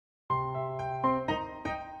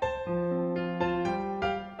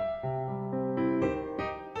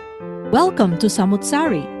Welcome to Samut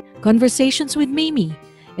Sari, Conversations with Mimi,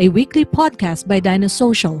 a weekly podcast by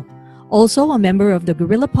Social, also a member of the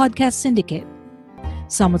Guerrilla Podcast Syndicate.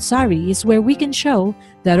 Samut Sari is where we can show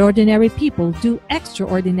that ordinary people do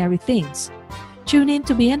extraordinary things. Tune in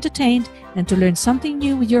to be entertained and to learn something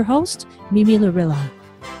new with your host, Mimi Lorilla.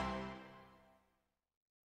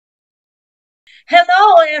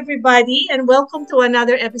 Hello, everybody, and welcome to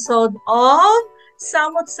another episode of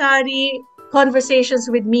Samut Sari,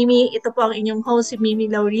 Conversations with Mimi. Ito po ang inyong host, si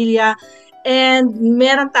Mimi Laurilia. And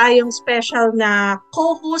meron tayong special na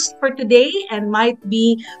co-host for today and might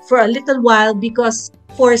be for a little while because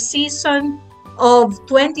for season of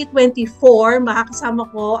 2024, makakasama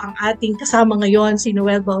ko ang ating kasama ngayon, si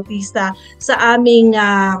Noel Bautista, sa aming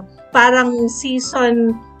parang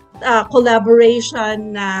season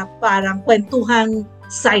collaboration na parang Kwentuhang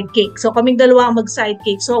Sidekick. So kaming dalawa ang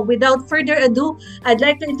mag-sidekick. So without further ado, I'd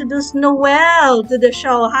like to introduce Noel to the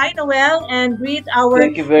show. Hi Noel, and greet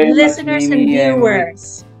our listeners and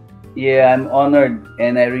viewers. I'm honored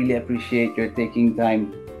and I really appreciate your taking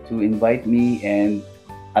time to invite me and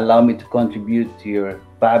allow me to contribute to your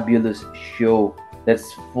fabulous show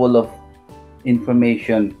that's full of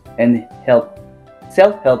information and help,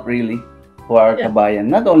 self-help really for our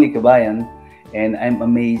kabayan. Not only kabayan, and I'm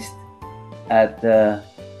amazed at the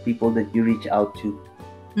people that you reach out to.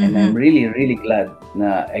 And I'm really, really glad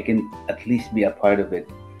na I can at least be a part of it.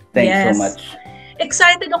 Thanks so much.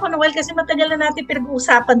 Excited ako, Noel, kasi matagal na natin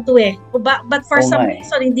pinag-uusapan to eh. But for some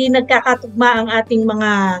reason, hindi nagkakatugma ang ating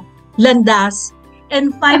mga landas.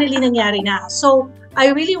 And finally, nangyari na. So,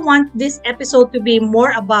 I really want this episode to be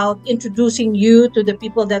more about introducing you to the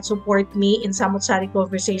people that support me in Samut Sari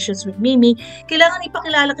Conversations with Mimi. Kailangan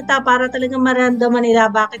ipakilala kita para talagang maramdaman nila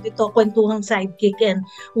bakit ito Kwentuhang Sidekick and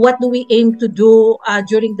what do we aim to do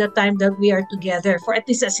during the time that we are together for at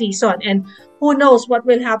least a season. And who knows what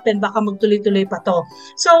will happen, baka magtuloy-tuloy pa to.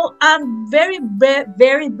 So, very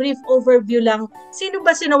brief overview lang. Sino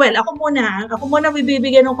ba si Noel? Ako muna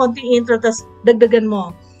bibigyan ng konting intro, tas dagdagan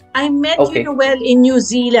mo. I met you, Noel, in New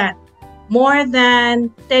Zealand more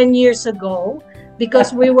than 10 years ago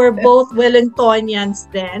because we were both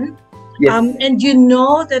Wellingtonians then. Yes. And you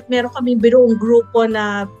know that meron kaming biroong grupo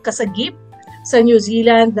na kasagip sa New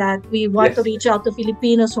Zealand that we want to reach out to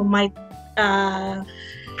Filipinos who might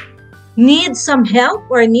need some help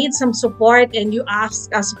or need some support, and you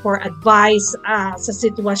ask us for advice sa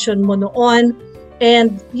sitwasyon mo noon.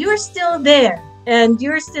 And you're still there and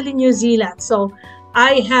you're still in New Zealand. So,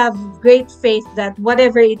 I have great faith that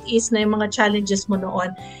whatever it is na yung mga challenges mo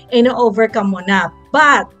noon, na-overcome mo na.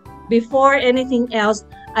 But before anything else,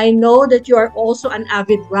 I know that you are also an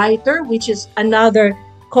avid writer, which is another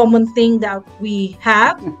common thing that we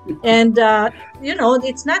have. And,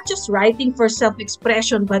 it's not just writing for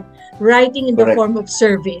self-expression, but writing in the form of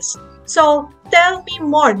service. So, tell me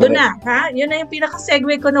more. Doon na, ha? Yun na yung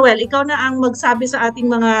pinaka-segue ko, Noel. Ikaw na ang magsabi sa ating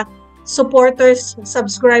mga supporters,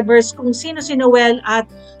 subscribers, kung sino si Noel at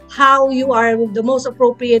how you are the most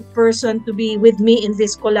appropriate person to be with me in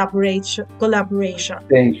this collaboration.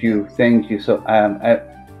 Thank you. So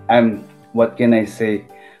I'm what can I say?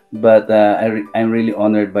 But I'm really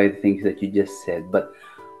honored by the things that you just said. But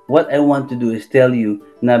what I want to do is tell you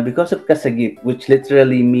na because of kasagip, which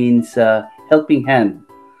literally means helping hand,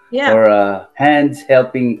 or hands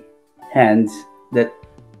helping hands.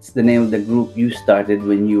 It's the name of the group you started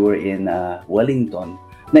when you were in Wellington.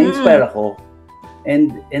 Na-inspire ako,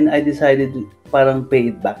 and I decided to parang pay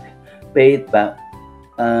it back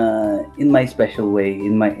in my special way,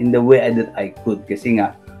 in the way that I could. Kasi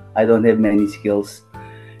nga I don't have many skills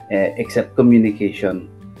except communication.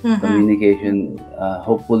 Communication,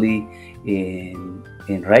 hopefully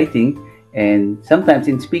in writing and sometimes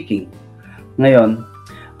in speaking. Ngayon,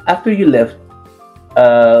 after you left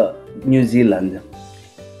New Zealand,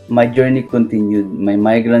 my journey continued. My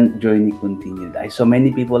migrant journey continued. I saw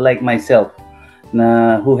many people like myself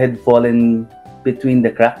who had fallen between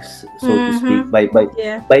the cracks, so to speak.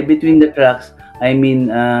 By between the cracks, I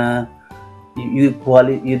mean you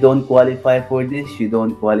don't qualify for this, you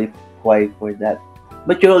don't qualify for that,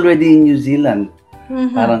 but you're already in New Zealand.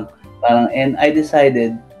 Parang, and I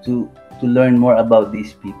decided to learn more about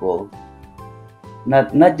these people.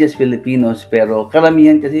 Not just Filipinos, pero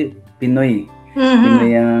karamihan kasi Pinoy.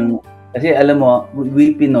 Kasi alam mo,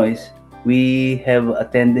 we Pinoys, we have a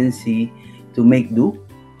tendency to make do,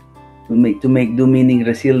 meaning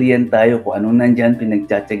resilient tayo kung anong nandyan,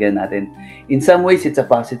 pinagtsatsaga natin. In some ways, it's a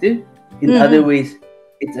positive. In other ways,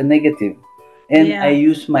 it's a negative. And I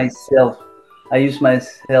use myself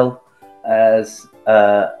as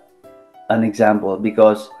an example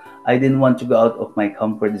because I didn't want to go out of my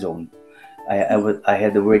comfort zone. I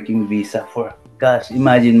had a working visa for, gosh,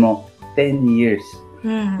 imagine mo, 10 years.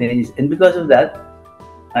 10 years. And because of that,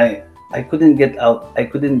 I couldn't get out. I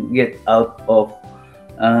couldn't get out of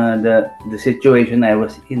the situation I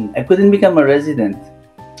was in. I couldn't become a resident.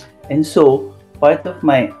 And so part of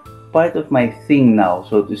my thing now,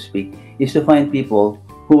 so to speak, is to find people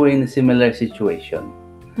who were in a similar situation.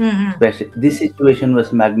 Especially, this situation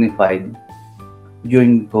was magnified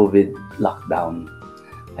during COVID lockdown.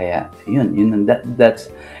 Kaya yun that's,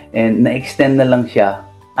 and na-extend na lang siya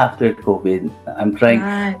after COVID. I'm trying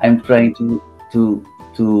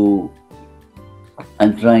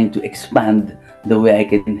to expand the way I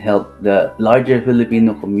can help the larger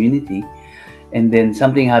Filipino community. And then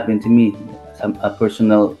something happened to me, a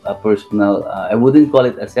personal I wouldn't call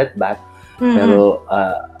it a setback, pero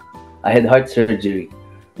I had heart surgery,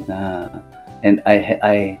 and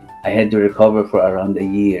I had to recover for around a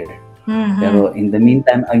year. Pero in the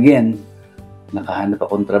meantime, again, nakahanap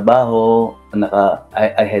akong trabaho,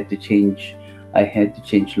 I had to change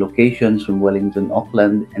locations from Wellington,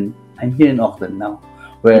 Auckland, and I'm here in Auckland now,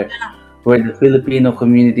 where the Filipino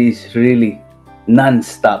community is really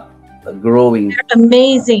non-stop growing. They're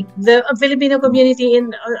amazing. The Filipino community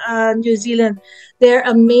in New Zealand, they're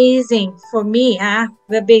amazing for me,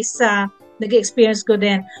 the base nag-experience ko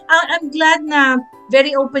din. I'm glad na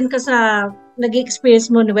very open ka sa nag-experience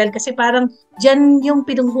mo, Noel, kasi parang dyan yung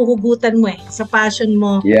pinanghuhugutan mo sa passion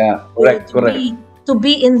mo. Yeah, correct. To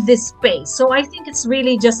be in this space. So I think it's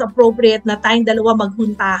really just appropriate na tayong dalawa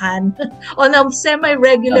maghuntahan on a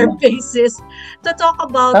semi-regular basis to talk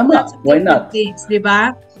about lots of different things, di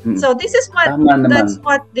ba? So this is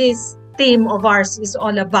what this theme of ours is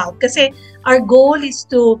all about. Kasi our goal is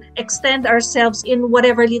to extend ourselves in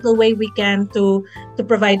whatever little way we can to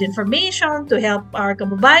provide information, to help our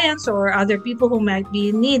kababayans or other people who might be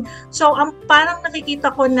in need. So ang parang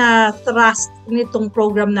nakikita ko na thrust nitong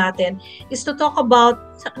program natin is to talk about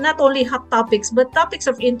not only hot topics but topics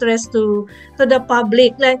of interest to the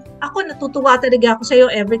public. Like ako, natutuwa talaga ako sa iyo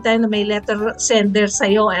every time na may letter sender sa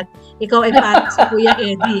iyo at ikaw ay parang si Kuya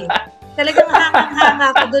Eddie. Talagang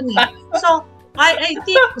hangang-hanga ako dun eh. So, I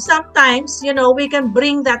think sometimes, we can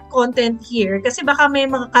bring that content here kasi baka may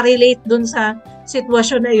makaka-relate dun sa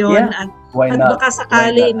sitwasyon na yun at baka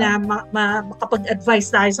sakali na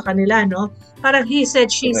makapag-advise tayo sa kanila, no? Parang he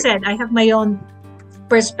said, she said, I have my own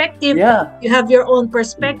perspective, you have your own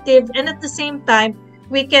perspective, and at the same time,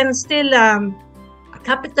 we can still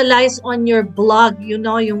capitalize on your blog, yung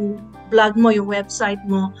blog mo, yung website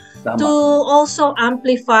mo, to also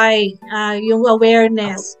amplify yung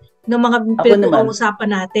awareness ng mga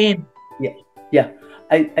pinag-uusapan natin. Yeah.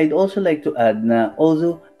 I'd also like to add na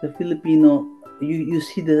also the Filipino, you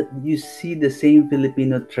see the same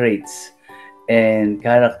Filipino traits and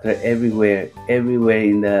character everywhere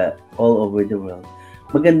in all over the world.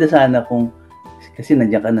 Maganda sana kung, kasi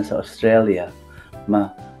nandiyan ka na sa Australia,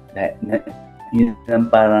 yun ang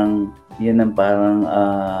parang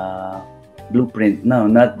blueprint. No,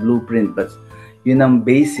 not blueprint, but yun ang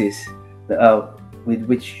basis with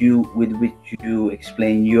which you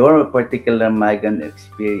explain your particular migrant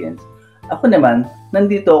experience. Ako naman,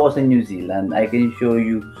 nandito ako sa New Zealand. I can show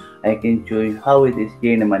you how it is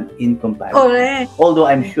here naman in comparison. Correct. Although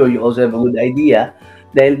I'm sure you also have a good idea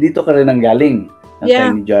dahil dito ka rin ang galing.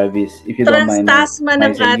 Ni Jarvis, if you don't mind. Trans-Tasman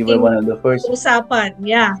ang ating usapan.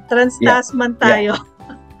 Yeah, Trans-Tasman tayo.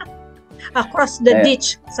 Across the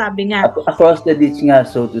ditch, sabi nga. Across the ditch nga,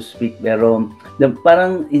 so to speak. Pero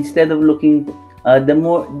parang instead of looking, the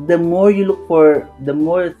more you look for, the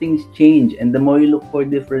more things change, and the more you look for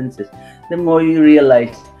differences, the more you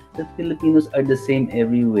realize that Filipinos are the same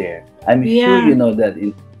everywhere. I'm sure you know that.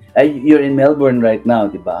 You're in Melbourne right now,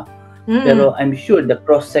 di ba? Pero I'm sure the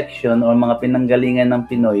cross-section or mga pinanggalingan ng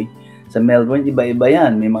Pinoy sa Melbourne, iba-iba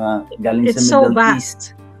yan. May mga galing sa Middle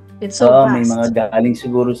East. It's so vast. May mga galing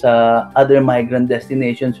siguro sa other migrant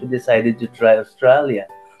destinations who decided to try Australia.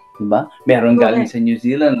 Diba? Meron galing sa New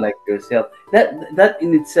Zealand like yourself. That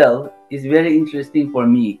in itself is very interesting for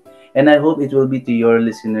me. And I hope it will be to your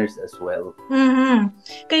listeners as well.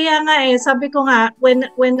 Kaya nga sabi ko nga, when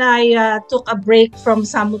I took a break from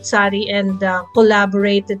Samut Sari and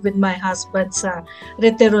collaborated with my husband sa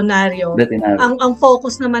Veterinario, ang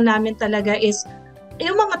focus naman namin talaga is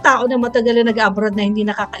yung mga tao na matagal na nag-abroad na hindi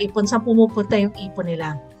nakakaipon, saan pumupunta yung ipon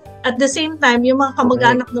nila. At the same time, yung mga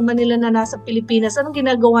kamag-anak naman nila na nasa Pilipinas, anong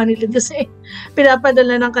ginagawa nila kasi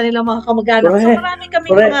pinapadala ng kanilang mga kamag-anak. So marami kami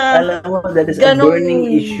mga that is a burning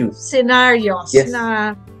issue. Scenarios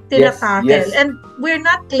na tinatackle. Yes. And we're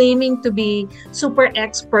not claiming to be super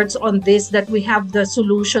experts on this, that we have the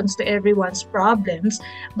solutions to everyone's problems.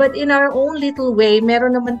 But in our own little way,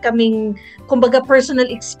 meron naman kaming, kumbaga,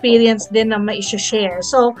 personal experience din na ma-share.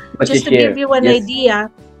 So, just to give you an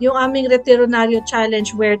idea, yung aming Retironaryo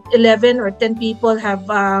Challenge where 11 or 10 people have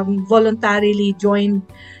voluntarily joined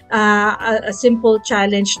a simple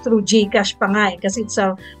challenge through GCash pa nga kasi it's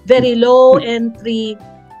a very low entry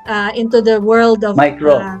into the world of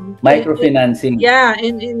microfinancing.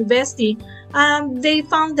 In investing. They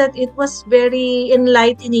found that it was very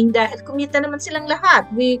enlightening dahil kumita naman silang lahat.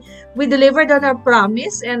 We delivered on our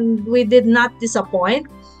promise and we did not disappoint.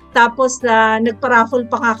 Tapos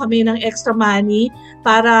nagpa-raffle pa nga kami ng extra money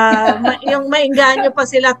para yung maingganyo pa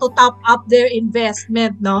sila to top up their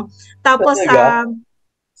investment, no? Tapos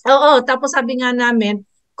tapos sabi nga namin,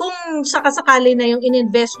 kung sakasakali na yung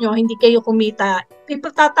ininvest nyo, hindi kayo kumita,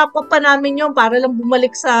 ipatatap up pa namin yun para lang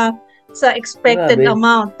bumalik sa expected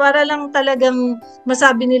amount. Para lang talagang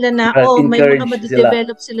masabi nila na, may mga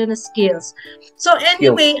ma-develop sila na skills. So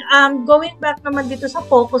anyway, going back naman dito sa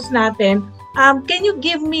focus natin, can you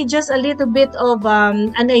give me just a little bit of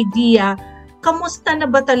an idea, kamusta na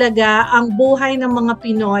ba talaga ang buhay ng mga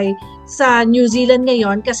Pinoy sa New Zealand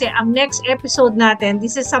ngayon? Kasi ang next episode natin,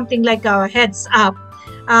 this is something like a heads up.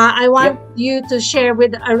 I want you to share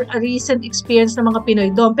with a recent experience ng mga Pinoy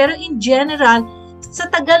doon. Pero in general, sa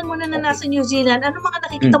tagal mo na nasa New Zealand, ano mga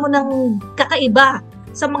nakikita mo ng kakaiba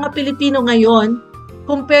sa mga Pilipino ngayon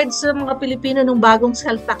compared sa mga Pilipino nung bagong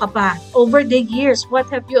salta ka pa? Over the years, what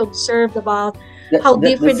have you observed about how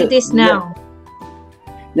different it is now?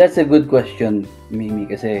 That's a good question, Mimi,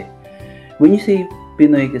 kasi when you say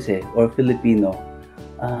Pinoy kasi or Filipino,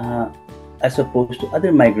 as opposed to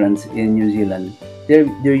other migrants in New Zealand, they're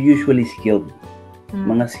usually skilled.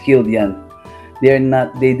 Mga skilled yan.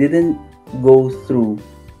 They didn't go through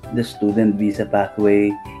the student visa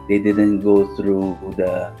pathway. They didn't go through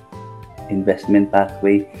the investment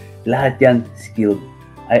pathway. Lahat yan skilled.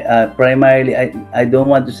 Primarily, I don't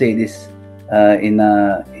want to say this in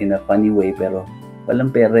a funny way, pero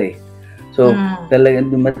walang pera eh. So,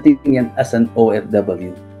 talagang dumating yan as an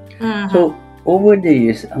OFW. So, over the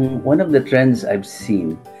years, one of the trends I've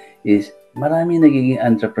seen is marami nagiging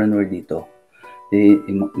entrepreneur dito. They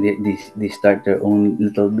start their own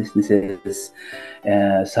little businesses.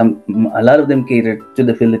 A lot of them cater to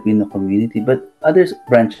the Filipino community, but others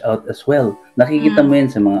branch out as well. Nakikita mo yan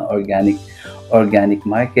sa mga organic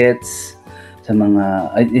markets, sa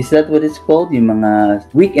mga, is that what it's called? Yung mga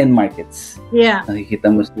weekend markets. Yeah.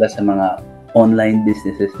 Nakikita mo sila sa mga online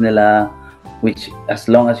businesses nila, which as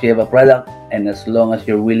long as you have a product and as long as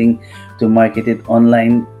you're willing to market it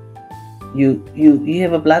online, you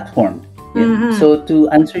have a platform. Yeah. So to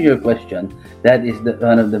answer your question, that is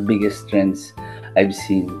one of the biggest trends I've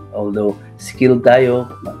seen. Although skilled tayo,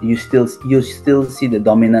 you still see the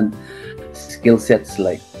dominant skill sets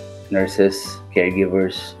like nurses,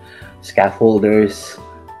 caregivers, scaffolders,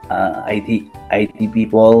 IT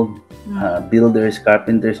people, builders,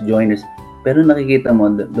 carpenters, joiners. Pero nakikita mo,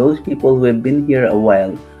 those people who have been here a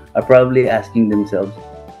while are probably asking themselves,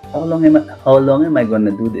 how long am I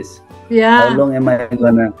gonna do this? Yeah. How long am I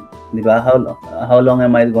gonna, di ba? How long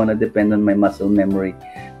am I gonna depend on my muscle memory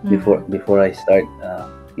before I start,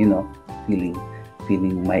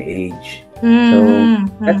 feeling my age? So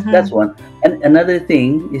that's one. And another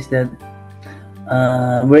thing is that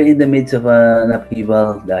we're in the midst of an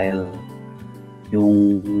upheaval dahil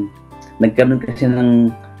yung nagkaroon kasi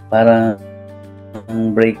ng parang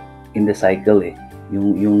break in the cycle eh.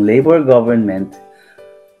 Yung labor government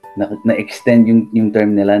na-extend yung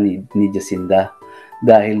term nila ni Jacinda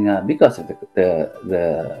dahil nga because of the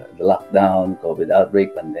lockdown, COVID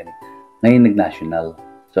outbreak, pandemic. Ngayon nag-national.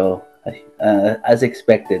 So as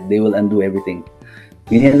expected, they will undo everything.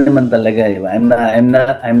 Yun naman talaga eh.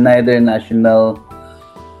 I'm neither national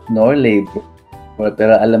nor labor,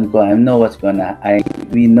 pero alam ko we know what's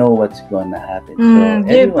gonna happen.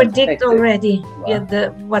 So you predict already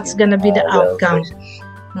what's gonna be the outcome.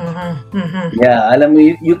 Yeah, alam mo,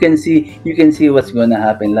 you can see what's gonna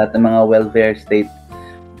happen. Lahat ng mga welfare state,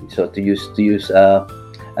 so to use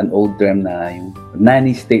an old term na yung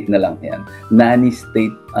nanny state na lang yan. Nanny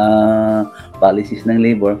state policies ng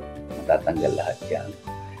labor, matatanggal lahat yan.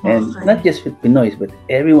 And not just with Pinoys, but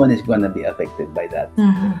everyone is gonna be affected by that.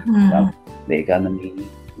 The economy,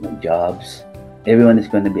 jobs, everyone is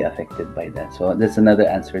gonna be affected by that. So that's another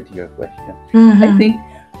answer to your question. I think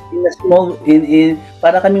in a small,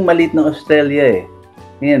 para kaming maliit na Australia eh.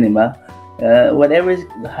 Yan, di ba? Whatever is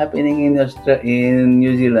happening in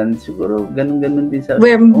New Zealand, siguro ganun din sa...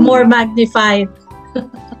 We're more magnified.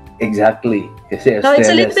 Exactly. Kasi No, it's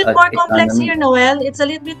a little Australia's bit more complex economy. here, Noel. It's a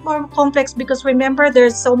little bit more complex because remember,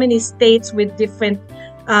 there's so many states with different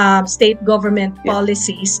state government Yeah.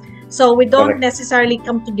 policies. So we don't Correct. necessarily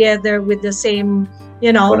come together with the same,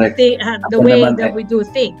 Correct. the Ako way naman, that we do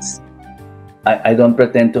things. I don't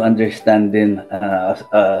pretend to understand din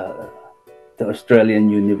the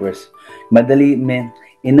Australian universe. Madali,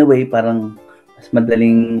 in a way, parang mas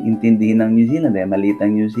madaling intindihin ng New Zealand. Maliit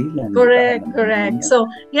ang New Zealand. Correct, Diba? correct. So,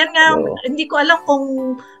 yan nga, So, hindi ko alam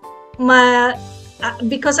kung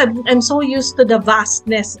because I'm so used to the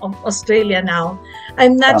vastness of Australia now,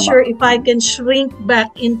 I'm not Tama. sure if I can shrink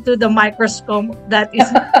back into the microscope that is.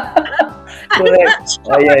 correct.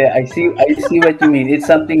 Yeah, I see what you mean. It's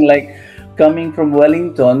something like coming from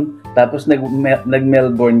Wellington, tapos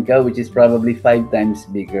nag-Melbourne ka, which is probably 5 times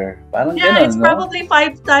bigger. Parang ganun, it's probably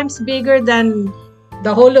 5 times bigger than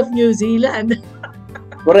the whole of New Zealand.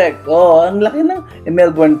 Correct. Ang laki ng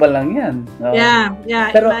Melbourne pa lang yan. Yeah.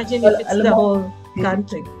 Pero, imagine if it's the whole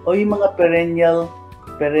country. Yung mga perennial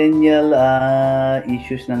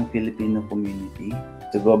issues ng Filipino community,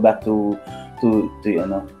 to go back to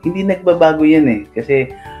hindi nagbabago yan eh.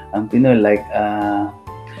 Kasi ang Pinoy,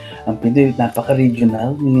 ang Pinoy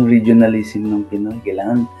napaka-regional, yung regionalism ng Pinoy,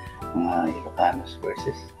 kailangan mga Ilocanos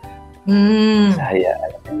versus Bisaya,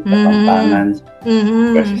 Kapampangan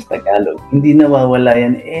versus Tagalog. Hindi nawawala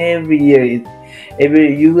yan. Every year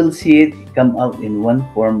you will see it come out in one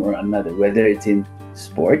form or another, whether it's in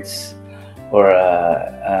sports or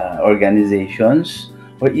organizations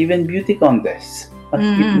or even beauty contests.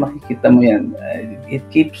 Makikita mo yan. It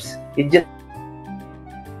just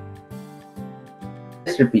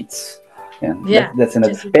repeats. That's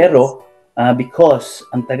another. Pero because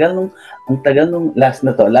ang tagal nung last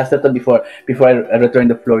na to before I return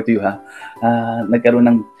the floor to you, nagkaroon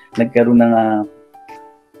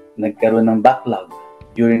ng backlog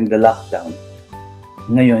during the lockdown.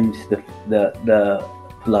 Ngayon is the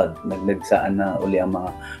flood, nagsaan na uli ang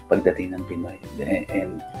mga pagdating ng Pinoy,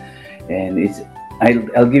 and it's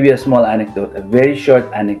I'll give you a small anecdote, a very short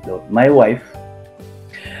anecdote. My wife,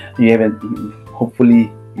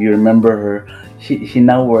 hopefully you remember her. She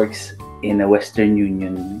now works in a Western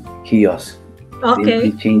Union kiosk. Okay.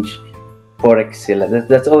 They change forex sila.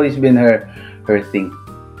 That's always been her thing.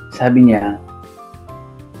 Sabi niya,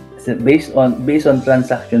 based on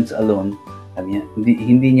transactions alone, sabi niya,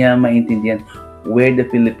 hindi niya maintindihan where the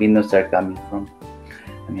Filipinos are coming from.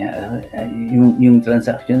 Sabi niya, yung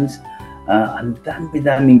transactions, ang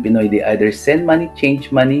daming Pinoy. They either send money,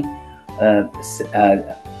 change money,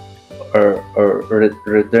 or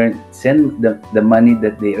return, send the money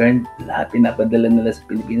that they earn, lahat pinapadala nila sa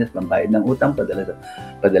Pilipinas, pambayad ng utang,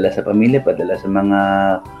 padala sa pamilya, padala sa mga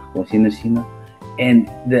kung sino-sino. And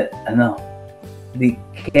they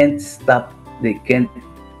can't stop, they can't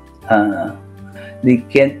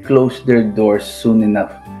close their doors soon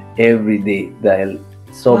enough every day dahil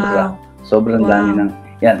sobrang dami ng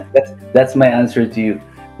yan. That's my answer to you.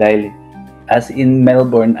 Dahil as in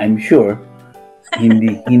Melbourne, I'm sure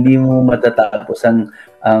hindi mo matatapos ang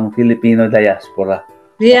Filipino diaspora.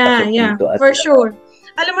 Yeah, for sure.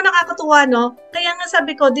 Alam mo, nakakatuwa, no? Kaya nga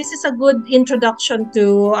sabi ko, this is a good introduction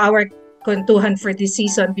to our Kwentuhan for this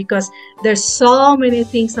season because there's so many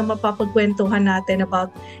things na mapapagkwentuhan natin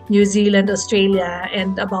about New Zealand, Australia,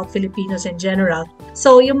 and about Filipinos in general.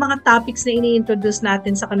 So, yung mga topics na ini-introduce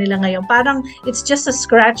natin sa kanila ngayon, parang it's just a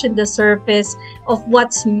scratch in the surface of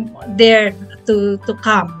what's there to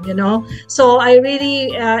come, So, I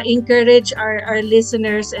really encourage our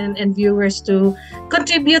listeners and viewers to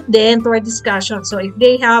contribute then to our discussion. So, if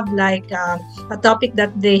they have like a topic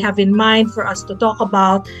that they have in mind for us to talk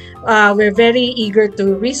about, we're very eager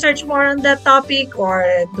to research more on that topic or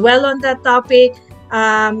dwell on that topic.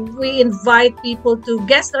 We invite people to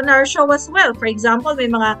guest on our show as well. For example, may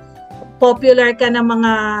mga popular ka na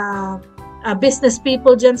mga business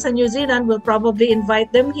people dyan sa New Zealand, we'll probably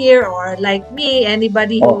invite them here, or like me,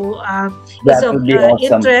 anybody who is of awesome.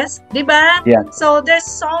 Interest. Diba? Yeah. So there's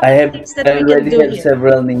so many things that we can do here.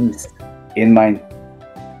 Several names in mind.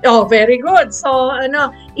 Oh, very good. So, na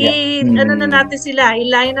natin sila,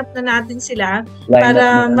 i-line up na natin sila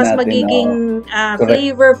para mas magiging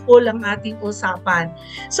flavorful ang ating usapan.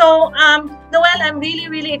 So, Noel, I'm really,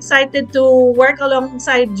 really excited to work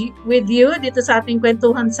alongside with you dito sa ating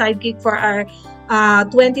Kwentuhang Sidekick for our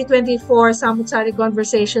 2024 Samut Sari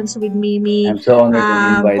Conversations with Mimi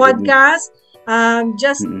podcast.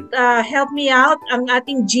 Just help me out. Ang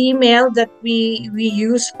ating Gmail that we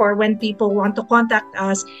use for when people want to contact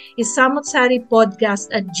us is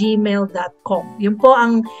samutsaripodcast@gmail.com. Yun po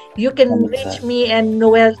you can reach me and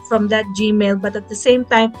Noel from that Gmail, but at the same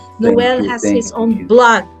time, Noel has his own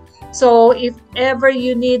blog So if ever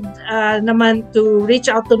you need naman to reach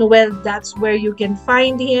out to Noel, that's where you can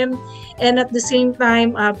find him. And at the same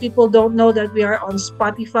time, people don't know that we are on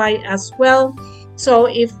Spotify as well. So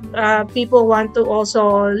if people want to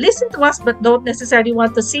also listen to us but don't necessarily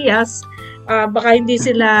want to see us, baka hindi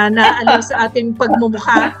sila naaliw sa ating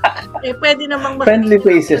pagmumukha, pwede namang friendly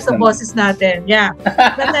faces sa boses natin. Yeah.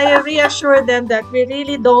 But I reassure them that we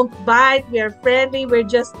really don't bite. We are friendly. We're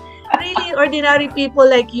just really ordinary people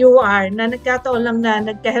like you are, na nagkataon lang na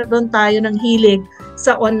nagkaroon tayo ng hilig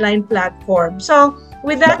sa online platform. So,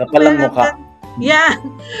 with that, yeah.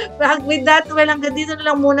 With that, hanggang dito na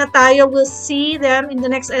lang muna tayo. We'll see them in the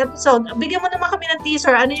next episode. Bigyan mo naman kami ng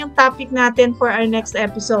teaser. Ano yung topic natin for our next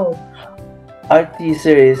episode? Our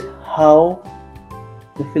teaser is how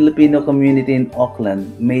the Filipino community in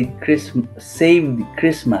Auckland saved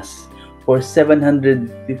Christmas for 750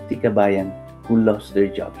 kabayan who lost their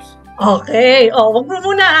jobs. Okay. Wag mo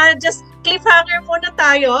muna. Just cliffhanger muna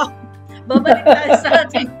tayo. Babalik tayo sa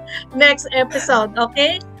ating next episode.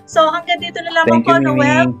 Okay? So hanggang dito na lang po,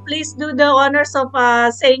 Noel. Please do the honors of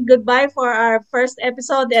saying goodbye for our first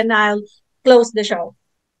episode and I'll close the show.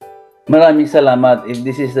 Maraming salamat. If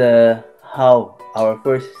this is how our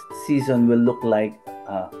first season will look like,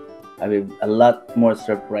 I have a lot more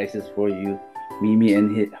surprises for you, Mimi and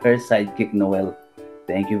her sidekick, Noel.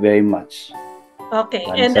 Thank you very much. Okay,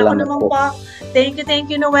 and ako naman po,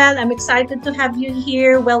 thank you, Noel. I'm excited to have you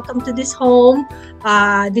here. Welcome to this home.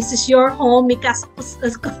 This is your home.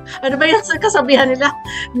 Ano ba yung kasabihan nila?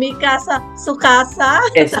 Mi casa, su casa.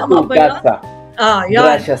 Es tu casa. Yun.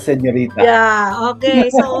 Gracias, señorita. Yeah,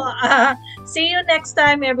 okay. So, see you next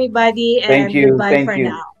time, everybody. And goodbye for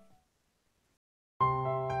now.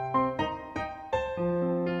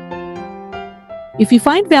 If you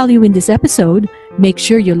find value in this episode, make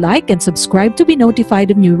sure you like and subscribe to be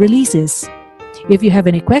notified of new releases. If you have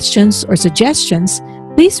any questions or suggestions,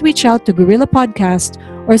 please reach out to Gorilla Podcast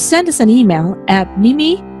or send us an email at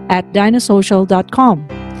mimi@dinosocial.com.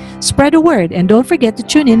 Spread the word and don't forget to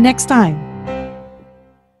tune in next time.